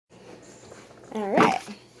All right.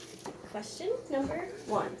 Question number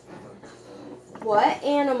 1. What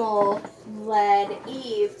animal led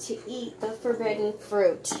Eve to eat the forbidden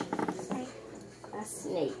fruit? Snake. A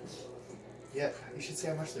snake. Yeah, you should say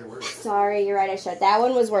how much they're worth. Sorry, you're right, I should. That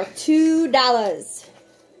one was worth $2.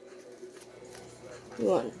 You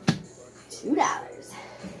won $2.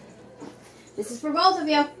 This is for both of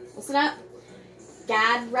you. Listen up.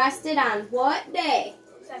 God rested on what day?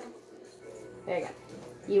 7. There you go.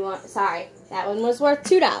 You want, sorry, that one was worth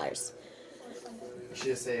 $2. You should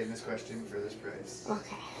just say in this question for this price.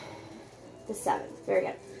 Okay. The 7th. Very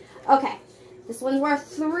good. Okay. This one's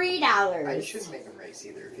worth $3. I shouldn't make them race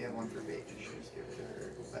either. If you have one for Paige, you should just give it to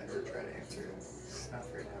her. Let her try to answer it. It's not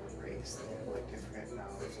fair to have a race. They have like different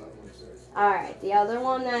knowledge levels. Alright, the other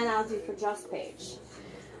one then I'll do for just Paige.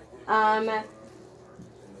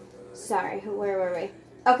 Sorry, where were we?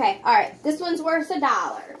 Okay, alright. This one's worth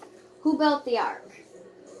 $1. Who built the ark?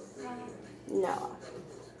 Noah.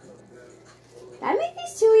 Did I make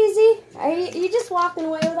these too easy? Are you just walking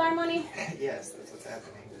away with our money? Yes, that's what's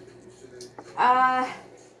happening.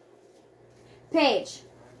 Paige.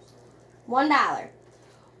 $1.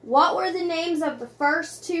 What were the names of the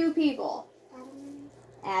first 2 people?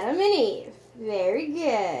 Adam and Eve. Very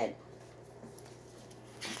good.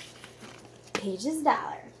 Paige's $1.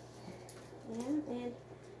 Adam and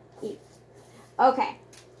Eve. Okay.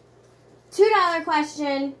 $2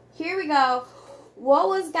 question. Here we go. What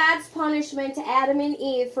was God's punishment to Adam and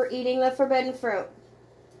Eve for eating the forbidden fruit?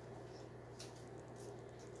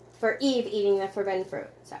 For Eve eating the forbidden fruit.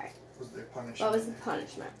 Sorry. Was there punishment? What was the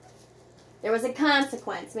punishment? There was a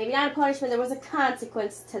consequence. Maybe not a punishment. There was a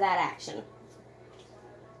consequence to that action.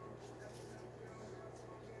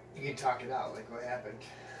 You can talk it out. Like what happened?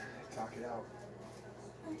 Talk it out.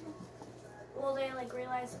 Well, they like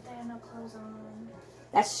realized that they had no clothes on.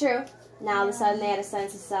 That's true. Now all of a sudden they had a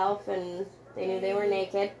sense of self and they knew they were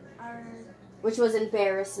naked, which was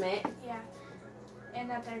embarrassment. Yeah. And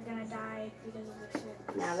that they're gonna die because of their sin.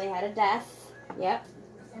 Now they had a death. Yep.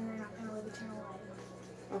 And they're not gonna live eternal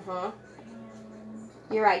life. Uh-huh. And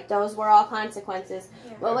You're right. Those were all consequences.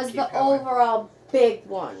 yeah. What was Keep the going. overall big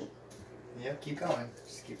one? Yep, keep going.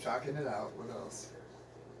 Just keep talking it out. What else?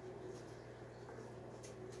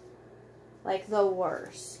 Like the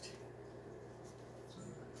worst.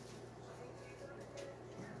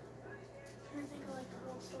 I think of like the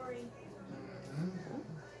whole story.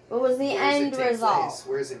 What was the Where does it end take result? place?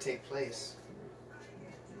 Where does it take place?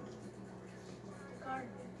 The garden.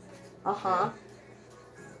 Uh-huh.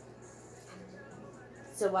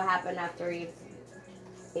 So what happened after Eve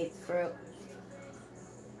ate the fruit?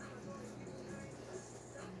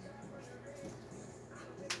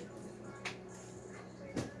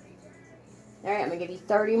 Alright, I'm going to give you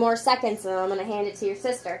 30 more seconds and I'm going to hand it to your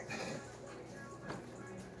sister.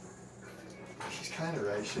 She's kind of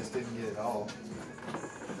right. She just didn't get it all.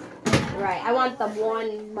 Right, I want the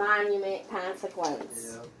one monument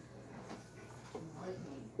consequence. Yep.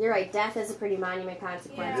 You're right, death is a pretty monument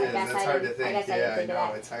consequence. Yeah. I guess That's I hard to didn't, think. I guess I Yeah, didn't think I of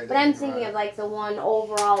know. that. It's hard to But I'm think thinking about of like the one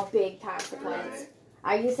overall big consequence. Right.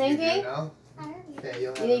 Are you You thinking? do know? Okay,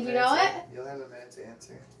 you'll have You think a you know minute it? You'll have a minute to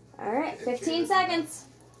answer. Alright, If 15 you- seconds.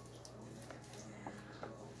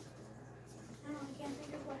 No, I can't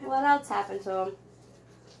think of what happened. What else happened to him?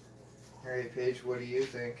 Alright, Paige, what do you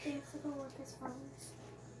think? They have to go work as farmers.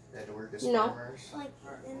 They had to work as No. farmers? Like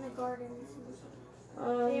in the gardens. They Um,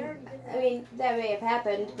 already did that. I mean, that may have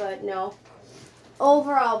happened, but no.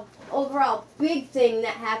 Overall big thing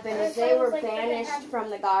that happened is they were banished from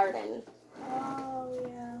the garden. Oh,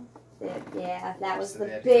 yeah. Yeah, that was So the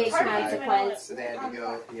they had to big go survive. consequence. So they had to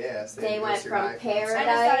go, yes. They had to go went from survive this. I just thought it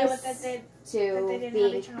paradise was that they to didn't have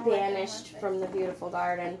being eternal life banished anymore. from the beautiful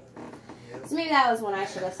garden. Yep. So maybe that was one I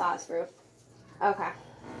should have thought through. Okay.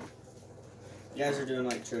 You guys are doing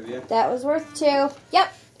like trivia. That was worth 2.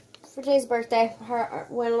 Yep. For Jay's birthday. Her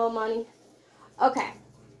win a little money. Okay.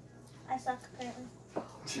 I suck, apparently.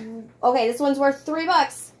 Okay, this one's worth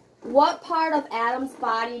 $3. What part of Adam's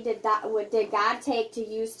body did God take to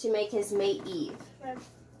use to make his mate Eve? Rib.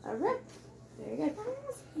 A rib. Very good.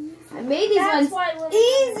 I made these That's ones why living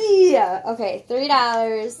easy. Okay,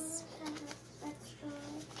 $3.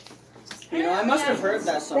 You know, I must have heard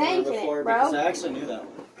that somewhere Banking it, before bro. because I actually knew that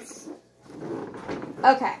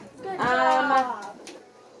one. Okay. Good job.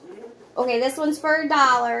 Okay, this one's for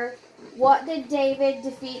 $1. What did David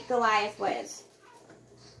defeat Goliath with?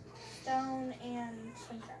 Stone and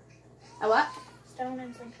slingshot. A what? Stone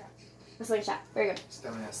and slingshot. A slingshot. Very good.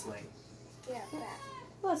 Stone and a sling. Yeah, that.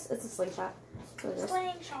 Well, it's a slingshot. That's what it is.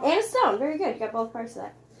 Slingshot. And a stone. Very good. You got both parts of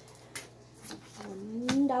that.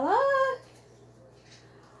 $1.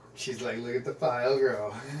 She's like, look at the pile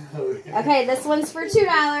grow. Look Okay, this one's for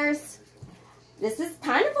 $2. This is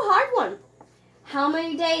kind of a hard one. How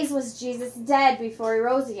many days was Jesus dead before he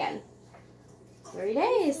rose again? 3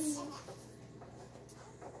 days.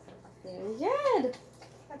 Very good.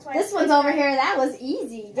 That's why This it's one's Good over Friday. here. That was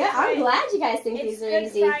easy. Yeah, I'm glad you guys think It's these are Good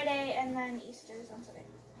easy. Friday and then Easter's on Sunday.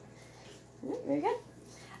 Very good.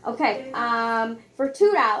 Okay, for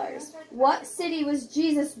 $2, what city was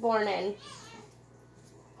Jesus born in?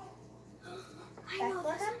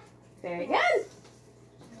 Bethlehem? Very good.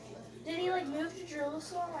 Did he like move to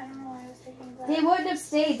Jerusalem? I don't know why I was thinking that. He wouldn't have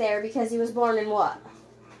stayed there because he was born in what?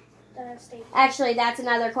 The state. Actually, that's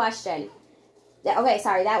another question. Okay,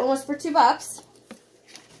 sorry, that one was for $2.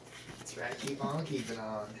 That's right. Keep on keeping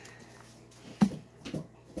on.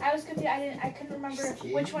 I was confused. I couldn't remember Just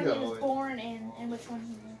keep which one he was going. born in and which one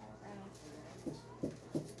he.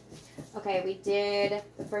 Okay, we did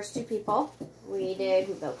the first 2 people. We did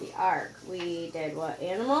who built the ark. We did what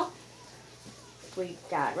animal? We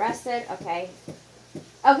got rested. Okay.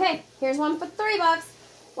 Okay, here's one for $3.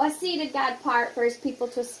 What sea did God part for his people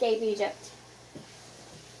to escape Egypt?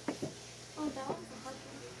 Oh, that one's a hard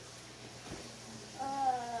one.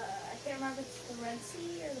 I can't remember if it's the Red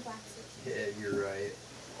Sea or the Black Sea. Yeah, you're right.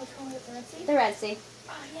 Which one was it, the Red Sea? The Red Sea.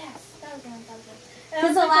 Oh, yes. That was the one. That was it.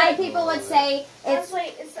 Because a lot of people would say it's...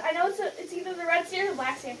 I know it's either the Red Sea or the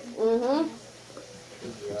Black Sea. Mm-hmm.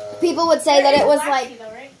 People would say that it was like... Sea,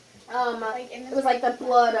 though, right? It was like the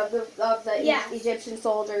blood of the Yeah. Egyptian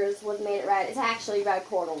soldiers was made it red. It's actually red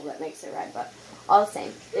coral that makes it red, but all the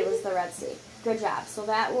same, it was the Red Sea. Good job. So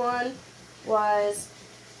that one was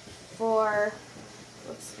for...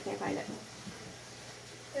 Oops, I can't find it.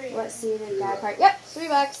 3. What sea did God part? Yep,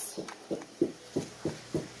 $3.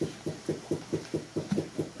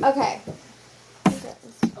 Okay.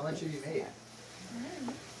 How much have you made?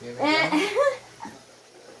 You haven't Eh. done?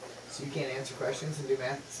 So you can't answer questions and do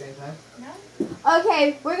math at the same time? No?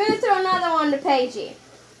 Okay, we're gonna throw another one to Paigey.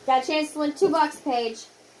 Got a chance to win $2, Paige.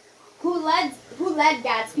 Who led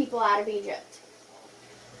God's people out of Egypt?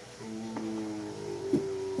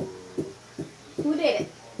 Who did it?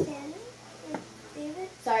 David?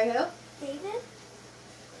 Sorry, who? David?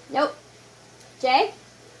 Nope. Jay?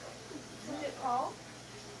 Was it Paul?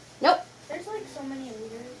 Nope. There's like so many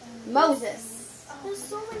leaders. Moses. There's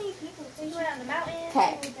so many people. They went on the mountain.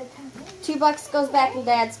 Okay. They did 10 things. $2 goes back in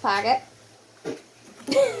Dad's pocket.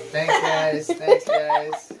 Thanks, guys. Thanks,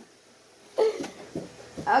 guys.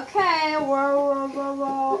 Okay,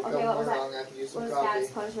 whoa. Okay, what was that? Long, I can use What some was coffee.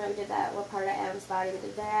 God's punishment? We did that. What part of Adam's body? We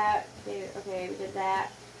did that. Okay, we did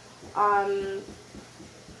that.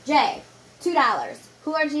 Jay, $2.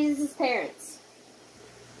 Who are Jesus' parents?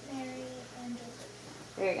 Mary and Joseph.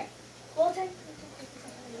 There you go. Well, technically.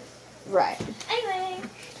 Right. Anyway.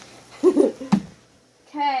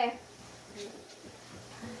 Okay.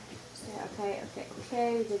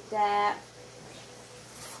 Okay, we did that.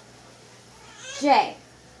 Jay,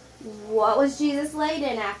 what was Jesus laid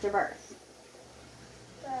in after birth?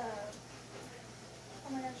 Oh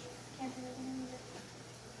my gosh. Can't think of the name of it.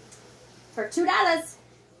 For $2.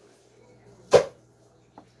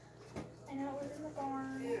 I know it was in the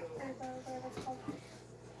barn. Or whatever it's called.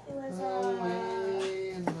 It was, called a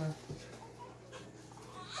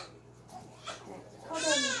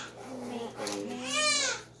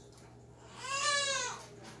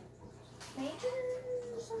major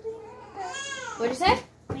or something like that. What'd you say?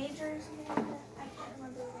 Major or something like that. I can't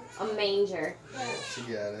remember what A manger. She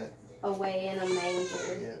got it. Away in a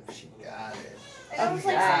manger. Yep, she got it. it was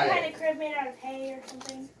like Got some it. kind of crib made out of hay or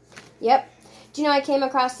something. Yep. Do you know I came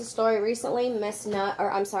across the story recently? Miss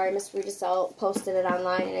Regicel posted it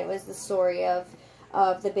online, and it was the story of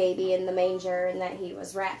the baby in the manger and that he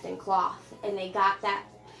was wrapped in cloth. And they got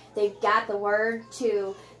the word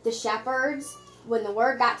to the shepherds. When the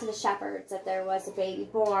word got to the shepherds that there was a baby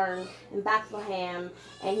born in Bethlehem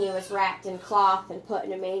and he was wrapped in cloth and put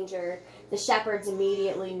in a manger, the shepherds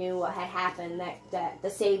immediately knew what had happened, that the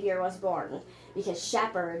Savior was born. Because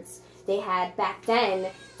shepherds, back then,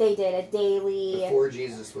 they did a daily... Before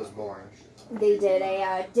Jesus was born. They did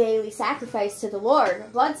a daily sacrifice to the Lord, a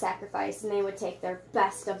blood sacrifice, and they would take their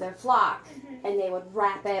best of their flock, and they would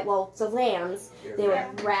wrap it, the lambs, they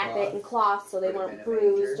would wrap it in cloth so they Put 'em weren't in a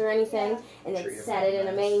bruised manger. or anything, Yeah. and they'd Treat 'em set it in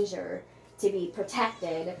a nice. manger to be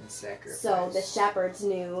protected, And sacrifice. so the shepherds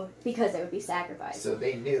knew, because it would be sacrificed. So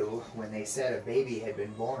they knew when they said a baby had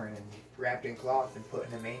been born and wrapped in cloth and put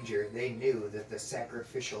in a manger, they knew that the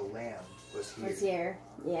sacrificial lamb was here. Was here,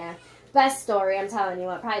 yeah. Best story, I'm telling you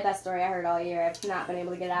what, probably best story I heard all year. I've not been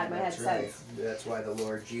able to get it out of my head That's right. since. That's why the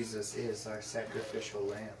Lord Jesus is our sacrificial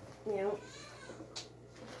lamb. You know.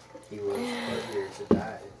 He was put here to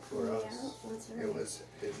die for us. That's It right. was.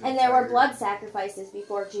 And there were blood sacrifices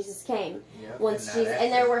before Jesus came. Yep,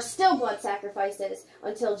 And there were still blood sacrifices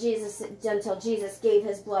until Jesus gave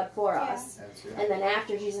his blood for Yeah. us. That's right. And then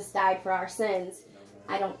after Jesus died for our sins,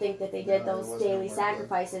 I don't think that they did No, there those was no daily more blood.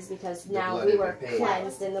 sacrifices because The now blood we had were been paid.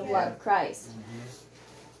 cleansed in the Yeah. blood of Christ.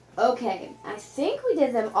 Mhm. Okay, I think we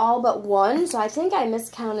did them all but one, so I think I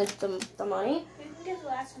miscounted the money. You can give the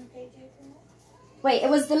last one page, you can. Wait, it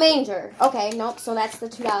was the manger. Okay, nope, so that's the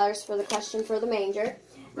 $2 for the question for the manger.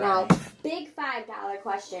 Now, Right. big $5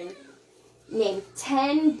 question. Name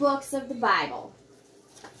 10 books of the Bible.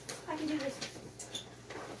 I can do this.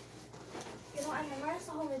 You know, I memorized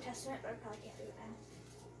the whole New Testament, but I probably can't do it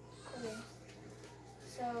now. Okay.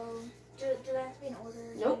 So, do they have to be in order?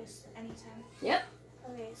 Or Nope. just anytime? Yep.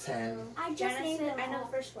 Okay, so 10. I just named Genesis. them I know all.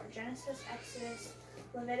 the first four: Genesis, Exodus,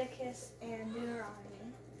 Leviticus, and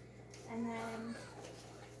Deuteronomy. And then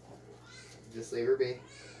Just leave her be.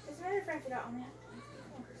 doesn't matter if I forgot only.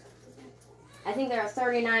 I think there are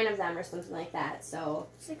 39 of them or something like that, so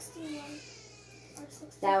 61 or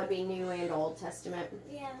 60. that would be New and Old Testament.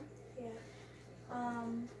 Yeah.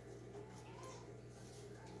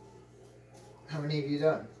 How many have you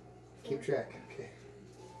done? Keep track. Okay.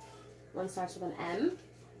 One starts with an M.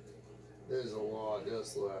 There's a lot.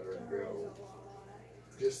 Just let her go.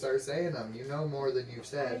 Just start saying them. You know more than you've I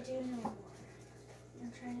said. do know more.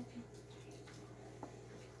 I'm trying to think.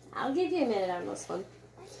 I'll give you a minute on this one.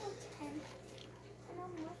 I said 10. I know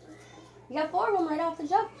more than 10. You got 4 of them right off the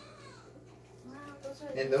jump. Wow, those are.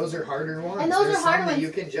 And those are harder ones. And those There's are harder some that ones. you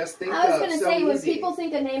can just think I was of going to so say, when easy. people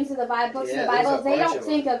think of names of the books in Yeah, the there's Bible, a they bunch don't of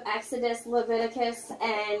think of Exodus, Leviticus,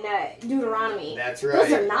 and Deuteronomy. That's right.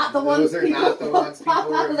 Those are not the ones Those are people not the ones people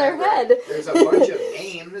pop out of their remember. head. There's a bunch of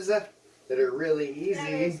names that are really That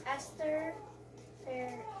easy. is Esther.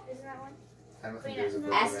 There, isn't that one? I don't think Queen there's a book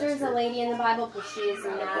of Esther's a Esther. lady in the Bible, but she is I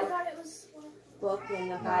not thought it was one. a book in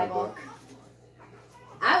the Not a Bible. book.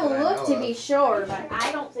 I will that I look know to be of. sure, but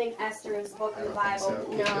I don't think Esther is a book I in the don't think Bible. so.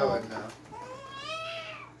 Keep No. going now.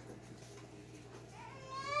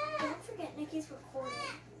 Don't forget Nikki's recording.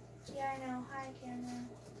 Yeah, I know. Hi, camera.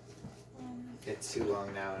 It's too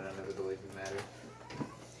long now and none of it will even matter.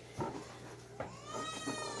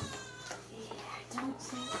 I don't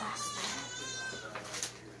think Esther.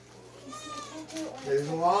 You see, I can't do it when There's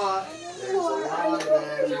a lot. There's a lot of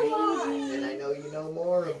them. And I know you know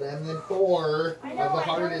more of them than 4 I of know, the I know.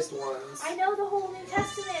 hardest ones. I know the whole New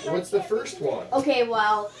Testament. But What's I the can't first think of one? it. Okay,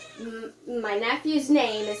 well, my nephew's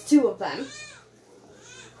name is 2 of them.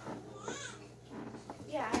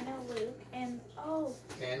 Yeah, I know Luke and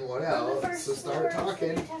And what the else? first So start four of the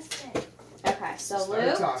talking. New Testament. Okay, so Start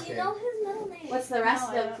Luke. Do talking. you know his middle name? What's the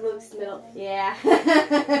rest No, I of don't know Luke's his middle? name. Yeah. I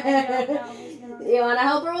don't know his middle name. You want to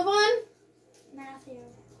help her with one? Matthew.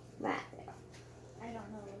 Matthew. I don't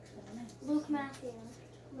know Luke's middle name. Luke Matthew.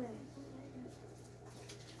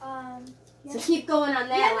 So keep going on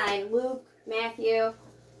that line. Luke, Matthew.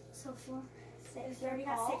 So 4, 6. Is We already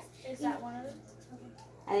got Paul? 6. Is that one of them?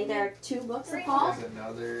 I think there are 2 books of 3 Paul. There's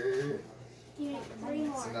another. You need 3 There's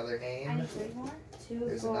more. another I name. need 3 more. 2,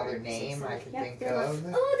 There's 4, another 6, name I 7. can Yep, think 3 of.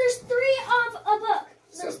 Oh, there's 3 of a book.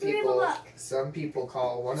 There's 3 of a book. Some people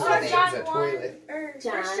call one of the First names John a 1, toilet. or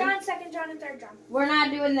John. First John, 2nd John, and 3rd John. We're not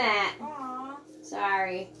doing that. Aww.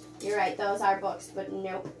 Sorry. You're right. Those are books, but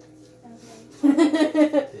nope.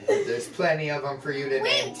 Okay. There's plenty of them for you to name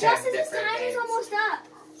Wait, 10 Justice's different time names. is almost up.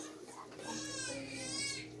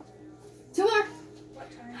 2 more.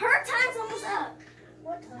 What time? Her time's almost up.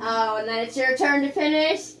 What time? Oh, and then it's your turn to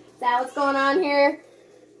finish. Is that what's going on here?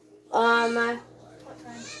 What time?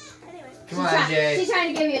 Anyway. Come on, Jay. She's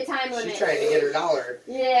trying to give you a time limit. She's trying to get her dollar.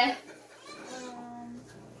 Yeah.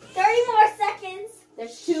 30 more seconds.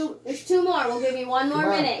 There's two more. We'll give you one more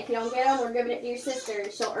Come on. minute. If you don't get them, we're giving it to your sister,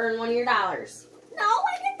 and she'll earn one of your dollars. No,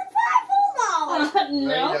 I get the 5 full dollars.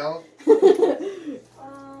 No, you don't.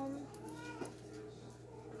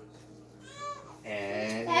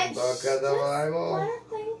 Any That's book of the just Bible. Let her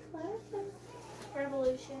think. Let her think.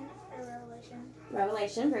 Revolution or Revelation.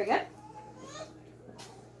 Revelation, very good.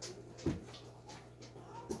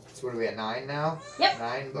 So what are we at, 9 now? Yep.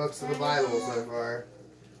 9 books of the Bible so far.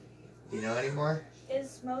 Do you know any more?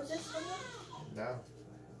 Is Moses in it? No.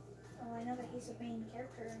 Oh, I know that he's a main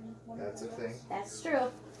character in one of That's a the thing. books. That's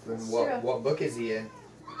true. Then That's what true. what book is he in?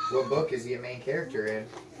 What book is he a main character in?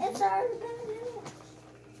 It's already been done.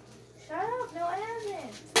 Shut up! No, I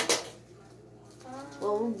haven't.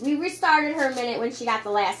 Well, we restarted her minute when she got the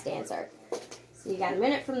last answer. So you got a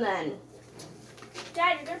minute from then.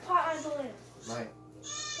 Dad, you're gonna pop my balloon. Mike,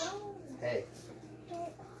 Oh, hey,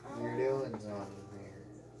 you're doing something here.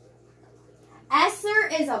 Esther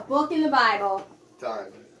is a book in the Bible.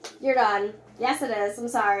 Done. You're done. Yes, it is. I'm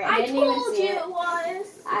sorry. I didn't told even see you it. it was.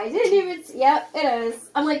 I didn't even see. Yep, it is.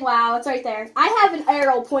 I'm like, wow, it's right there. I have an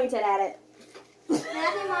arrow pointed at it.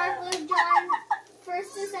 Matthew, Mark, Luke, John,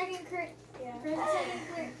 first to second Yeah.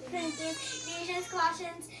 Corinthians, Ephesians,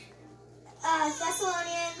 Colossians,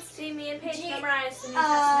 Thessalonians. See, me and Paige G- memorized the New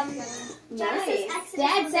Testament together. Genesis, Nice. Exodus,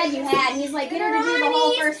 Dad said you had. He's like, get her to do the whole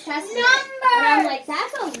Deuteronomy, First Testament. Numbers. And I'm like,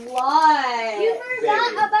 that's a lot. You forgot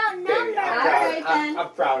Baby. about Baby, numbers. Alright, then. I'm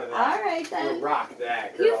proud of that. All right, You then. rock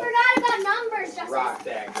that, girl. You forgot about numbers, Justice. Rock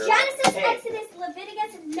that, girl. Genesis, Hey, Exodus,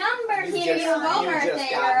 Leviticus, Numbers. you Here just, you go, you birthday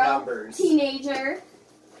just got girl. numbers. Teenager.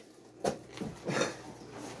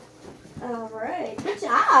 All right. Good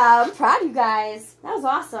job. I'm proud of you guys. That was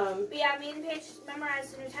awesome. But yeah, me and Paige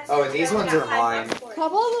memorized the New Testament. Oh, and these together. ones We got are mine. $5 for it. A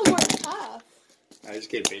couple of them were tough. I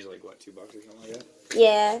just gave Paige like, what, $2 or something like that?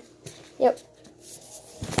 Yeah.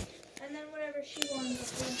 And then whatever she wanted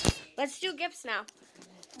to do. Let's do gifts now.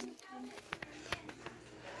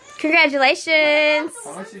 Congratulations.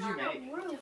 How much did you make?